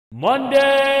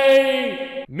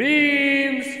Monday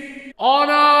memes on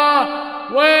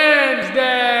a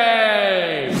Wednesday.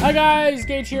 Hi guys,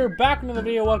 Gage here, back in another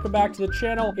video. Welcome back to the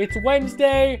channel. It's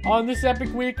Wednesday on this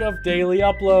epic week of daily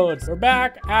uploads. We're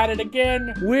back at it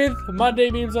again with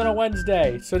Monday memes on a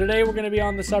Wednesday. So today we're going to be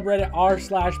on the subreddit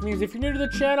r/memes. If you're new to the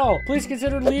channel, please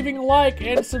consider leaving a like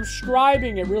and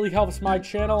subscribing. It really helps my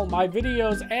channel, my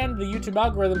videos, and the YouTube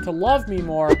algorithm to love me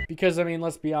more. Because, I mean,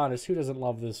 let's be honest, who doesn't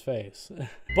love this face?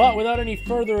 But without any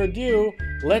further ado,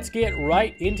 let's get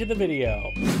right into the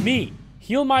video. Me,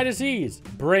 heal my disease.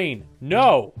 Brain,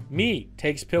 no. Me,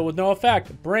 takes pill with no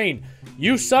effect. Brain,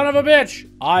 you son of a bitch.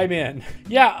 I'm in.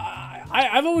 Yeah,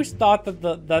 I've always thought that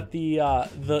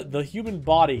the human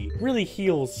body really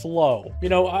heals slow. You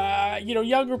know,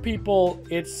 younger people,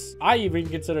 I even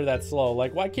consider that slow.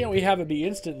 Like, why can't we have it be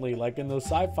instantly, like in those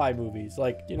sci-fi movies?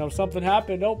 Like, you know, something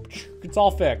happened, oh, it's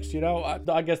all fixed, you know?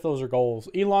 I guess those are goals.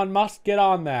 Elon Musk, get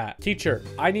on that. Teacher,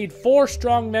 I need 4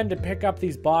 strong men to pick up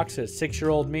these boxes.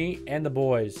 6-year-old me and the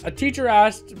boys. A teacher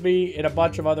asked me and a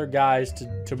bunch of other guys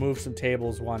to move some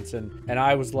tables once, and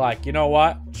I was like, you know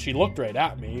what? She looked right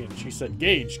at me and she said,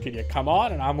 Gage, can you come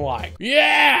on? And I'm like,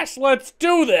 yes, let's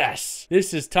do this.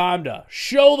 This is time to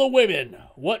show the women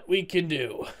what we can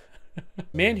do.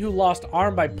 Man who lost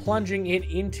arm by plunging it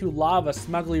into lava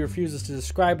smugly refuses to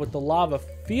describe what the lava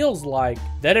feels like.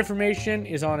 That information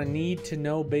is on a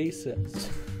need-to-know basis.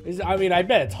 I mean, I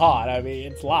bet it's hot. I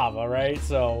mean, it's lava, right?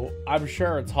 So I'm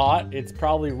sure it's hot. It's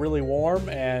probably really warm.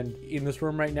 And in this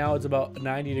room right now, it's about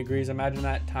 90 degrees. Imagine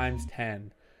that times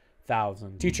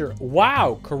 10,000. Teacher,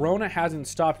 wow, Corona hasn't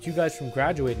stopped you guys from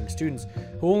graduating. Students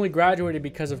who only graduated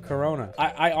because of Corona.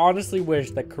 I honestly wish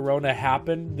that Corona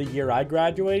happened the year I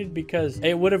graduated, because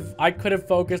I could have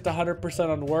focused 100%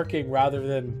 on working rather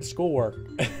than schoolwork.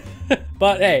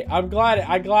 But hey, I'm glad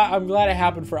it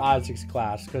happened for Isaac's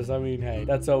class, because I mean, hey,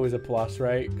 that's always a plus,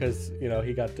 right? Because, you know,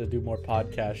 he got to do more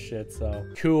podcast shit, so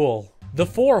cool. The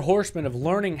 4 horsemen of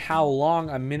learning how long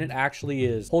a minute actually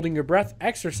is. Holding your breath,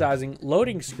 exercising,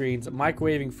 loading screens,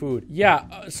 microwaving food.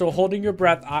 Yeah, so holding your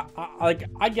breath,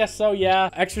 I guess so, yeah.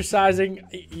 Exercising,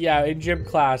 yeah, in gym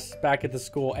class back at the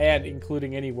school, and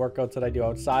including any workouts that I do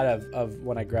outside of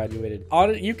when I graduated.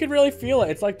 You can really feel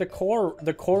it. It's like the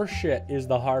core shit is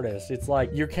the hardest. It's like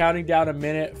you're counting down a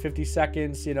minute, 50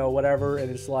 seconds, you know, whatever, and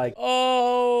it's like,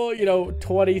 oh, you know,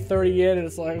 20, 30 in, and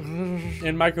it's like,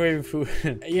 and microwaving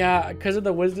food. Yeah, because of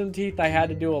the wisdom teeth, I had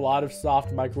to do a lot of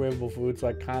soft microwavable food, so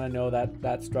I kind of know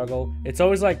that struggle. It's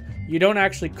always like, you don't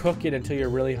actually cook it until you're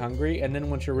really hungry, and then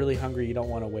once you're really hungry, you don't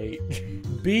want to wait.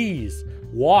 Bees,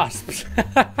 wasps.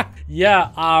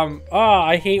 Yeah, oh,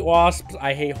 I hate wasps,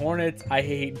 I hate hornets, I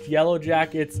hate yellow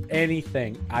jackets,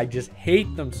 anything. I just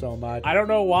hate them so much. I don't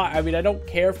know why. I mean, I don't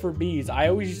care for bees. I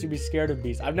always used to be scared of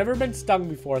bees. I've never been stung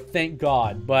before, thank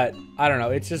God, but I don't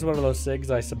know. It's just one of those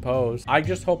things, I suppose. I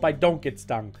just hope I don't get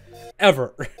stung.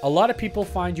 Ever. A lot of people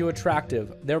find you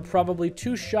attractive. They're probably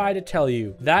too shy to tell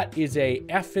you. That is a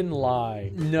effing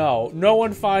lie. No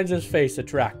one finds his face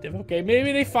attractive, okay?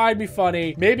 Maybe they find me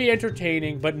funny, maybe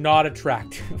entertaining, but not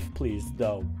attractive. Please,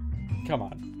 though. Come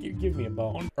on. Give me a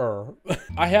bone.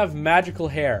 I have magical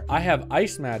hair. I have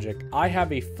ice magic. I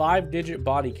have a 5-digit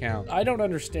body count. I don't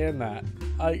understand that.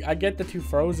 I get the 2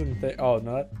 Frozen thing. Oh,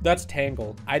 no, that's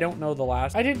Tangled. I don't know the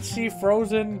last. I didn't see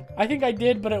Frozen. I think I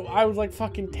did, but I was like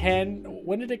fucking 10.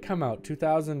 When did it come out?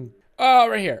 2000. Oh,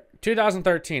 right here.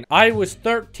 2013. I was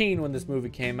 13 when this movie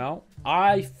came out.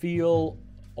 I feel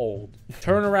old.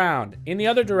 Turn around. In the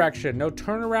other direction. No,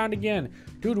 turn around again.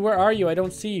 Dude, where are you? I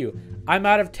don't see you. I'm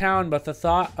out of town, but the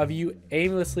thought of you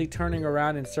aimlessly turning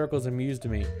around in circles amused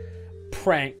me.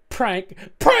 Prank.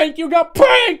 You got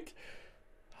pranked!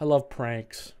 I love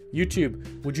pranks.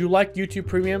 YouTube. Would you like YouTube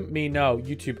Premium? Me, no.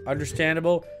 YouTube.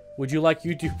 Understandable. Would you like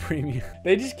YouTube Premium?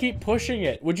 They just keep pushing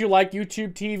it. Would you like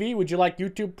YouTube TV? Would you like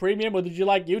YouTube Premium? Would you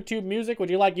like YouTube Music? Would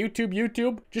you like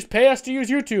YouTube? Just pay us to use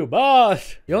YouTube. Oh,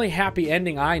 the only happy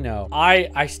ending I know.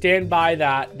 I stand by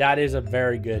that. That is a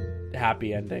very good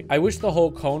happy ending. I wish the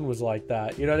whole cone was like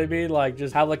that. You know what I mean? Like,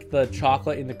 just have like the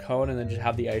chocolate in the cone and then just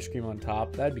have the ice cream on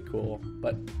top. That'd be cool.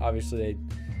 But obviously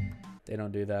they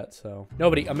don't do that, so.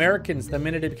 Nobody. Americans, the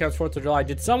minute it becomes 4th of July.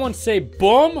 Did someone say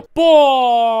boom?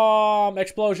 Boom!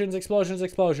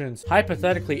 Explosions.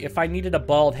 Hypothetically, if I needed a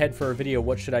bald head for a video,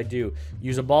 what should I do?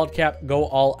 Use a bald cap, go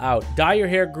all out. Dye your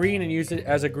hair green and use it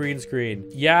as a green screen.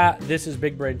 Yeah, this is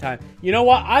big brain time. You know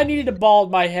what? I needed to bald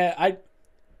my head.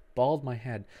 bald my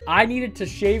head. I needed to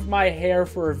shave my hair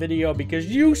for a video because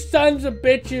you sons of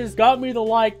bitches got me the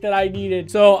like that I needed.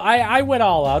 So I went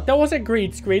all out. That wasn't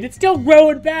green screen. It's still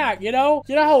growing back, you know?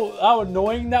 You know how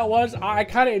annoying that was? I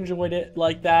kind of enjoyed it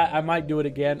like that. I might do it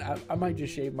again. I might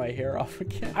just shave my hair off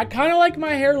again. I kind of like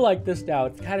my hair like this now.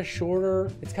 It's kind of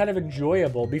shorter. It's kind of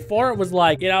enjoyable. Before it was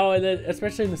like, you know, and then,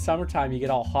 especially in the summertime, you get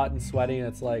all hot and sweaty and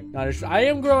it's like, not as, I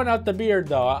am growing out the beard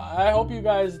though. I hope you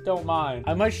guys don't mind.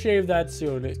 I might shave that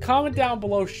soon. Comment down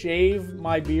below, shave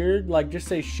my beard. Like, just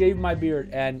say shave my beard,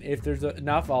 and if there's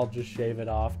enough, I'll just shave it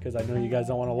off because I know you guys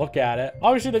don't want to look at it.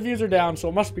 Obviously the views are down, so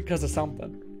it must be because of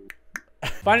something.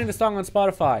 Finding the song on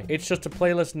Spotify. It's just a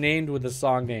playlist named with the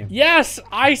song name. Yes,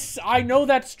 I know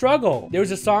that struggle. There was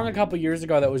a song a couple years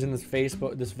ago that was in this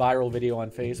viral video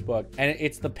on Facebook, and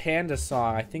it's the Panda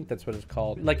song. I think that's what it's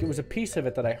called. Like, it was a piece of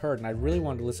it that I heard, and I really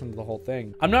wanted to listen to the whole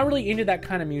thing. I'm not really into that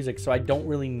kind of music, so I don't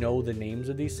really know the names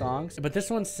of these songs, but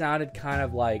this one sounded kind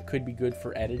of like could be good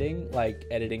for editing, like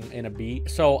editing in a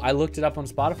beat. So I looked it up on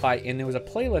Spotify, and there was a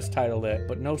playlist titled it,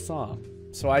 but no song.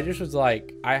 So I just was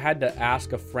like, I had to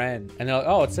ask a friend, and they're like,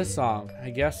 oh, it's this song. I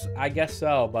guess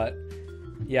so, but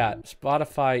yeah,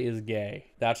 Spotify is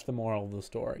gay. That's the moral of the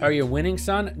story. Are you winning,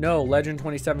 son? No, Legend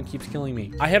 27 keeps killing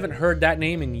me. I haven't heard that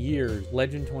name in years.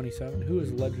 Legend 27? Who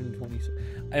is Legend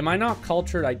 27? Am I not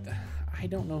cultured? I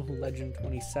don't know who Legend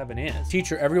 27 is.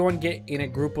 Teacher, everyone get in a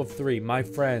group of 3. My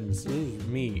friends. Ooh,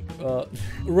 me.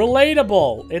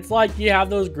 Relatable. It's like you have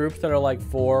those groups that are like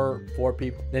four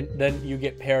people. Then you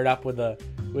get paired up with a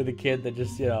kid that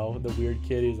just, you know, the weird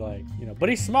kid. He's like, you know, but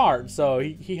he's smart, so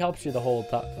he helps you the whole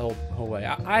way.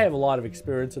 I have a lot of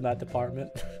experience in that department.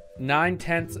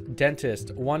 9/10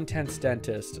 dentist, 1/10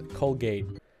 dentist, Colgate.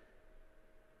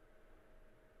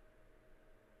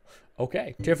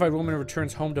 Okay. Terrified woman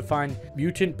returns home to find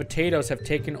mutant potatoes have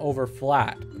taken over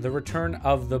flat. The return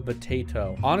of the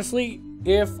potato. Honestly,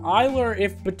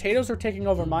 if potatoes were taking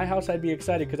over my house, I'd be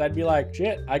excited because I'd be like,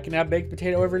 shit, I can have baked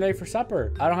potato every day for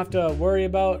supper. I don't have to worry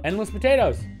about endless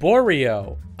potatoes.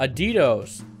 Boreo,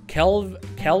 Adidas,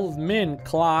 Calvin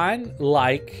Klein,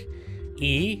 like,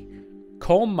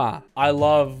 Coma. I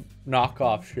love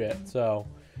knockoff shit, so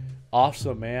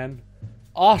awesome, man.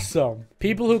 Awesome.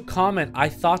 People who comment, I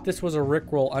thought this was a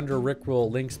Rickroll under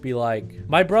Rickroll, links be like,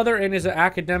 my brother in his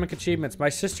academic achievements, my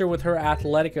sister with her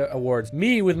athletic awards,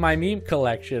 me with my meme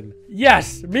collection.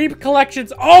 Yes, meme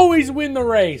collections always win the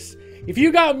race. If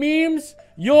you got memes,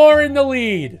 you're in the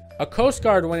lead. A Coast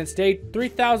Guard went in day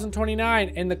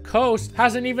 3029 and the coast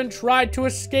hasn't even tried to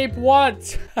escape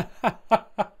once.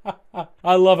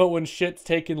 I love it when shit's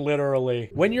taken literally.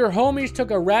 When your homies took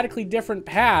a radically different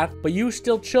path, but you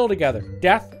still chill together.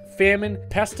 Death, famine,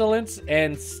 pestilence,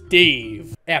 and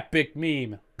Steve. Epic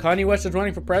meme. Kanye West is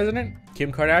running for president.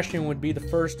 Kim Kardashian would be the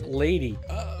first lady.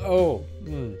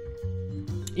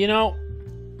 You know,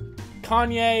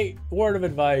 Kanye, word of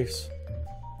advice.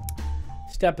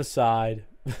 Step aside.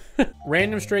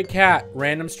 Random stray cat.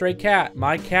 Random stray cat.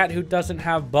 My cat who doesn't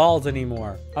have balls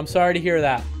anymore. I'm sorry to hear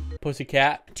that.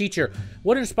 Pussycat. Teacher,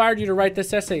 what inspired you to write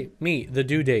this essay? Me, the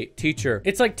due date. Teacher.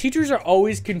 It's like teachers are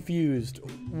always confused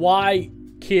why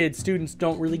students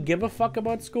don't really give a fuck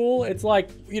about school. It's like,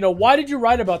 you know, why did you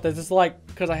write about this? It's like,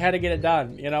 because I had to get it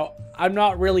done, you know? I'm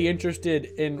not really interested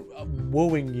in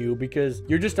wooing you because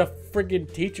you're just a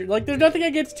freaking teacher. Like, there's nothing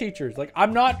against teachers. Like,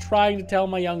 I'm not trying to tell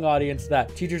my young audience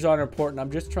that teachers aren't important.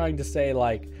 I'm just trying to say,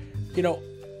 like, you know,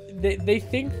 they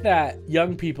think that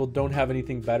young people don't have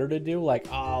anything better to do. Like,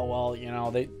 oh, well, you know,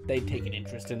 they take an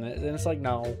interest in it. And it's like,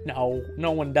 no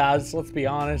one does. Let's be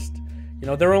honest. You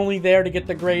know, they're only there to get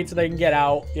the grade so they can get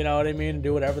out, you know what I mean, and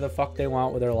do whatever the fuck they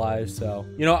want with their lives. So,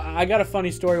 you know, I got a funny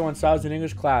story once. I was in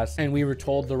English class and we were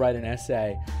told to write an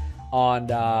essay on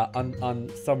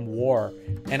some war.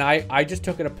 And I just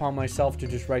took it upon myself to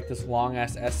just write this long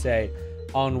ass essay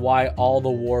on why all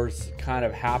the wars kind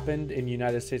of happened in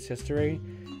United States history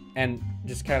and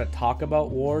just kind of talk about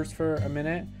wars for a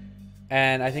minute.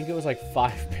 And I think it was like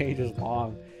 5 pages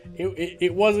long.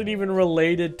 It wasn't even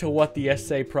related to what the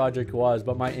essay project was,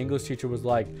 but my English teacher was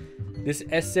like, this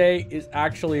essay is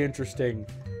actually interesting.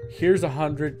 Here's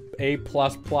 100 A+++.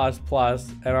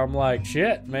 And I'm like,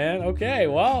 shit, man. Okay,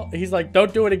 well, he's like,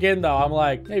 don't do it again though. I'm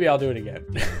like, maybe I'll do it again.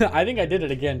 I think I did it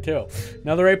again too.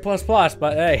 Another A++,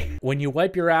 but hey, when you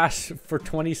wipe your ass for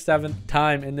 27th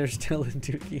time and there's still a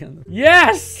dookie on the...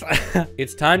 Yes!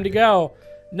 It's time to go.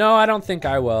 No, I don't think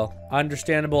I will.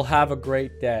 Understandable. Have a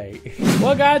great day.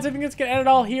 Well, guys, I think it's gonna end it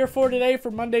all here for today for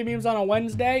Monday Memes on a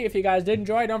Wednesday. If you guys did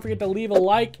enjoy, don't forget to leave a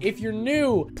like. If you're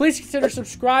new, please consider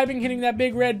subscribing, hitting that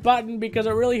big red button because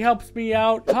it really helps me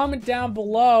out. Comment down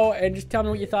below and just tell me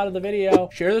what you thought of the video.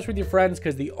 Share this with your friends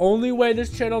because the only way this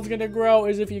channel is gonna grow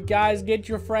is if you guys get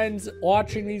your friends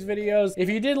watching these videos. If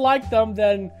you did like them,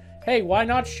 then hey, why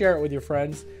not share it with your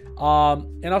friends?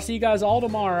 And I'll see you guys all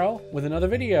tomorrow with another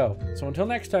video. So until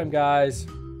next time, guys,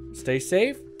 stay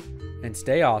safe and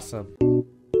stay awesome.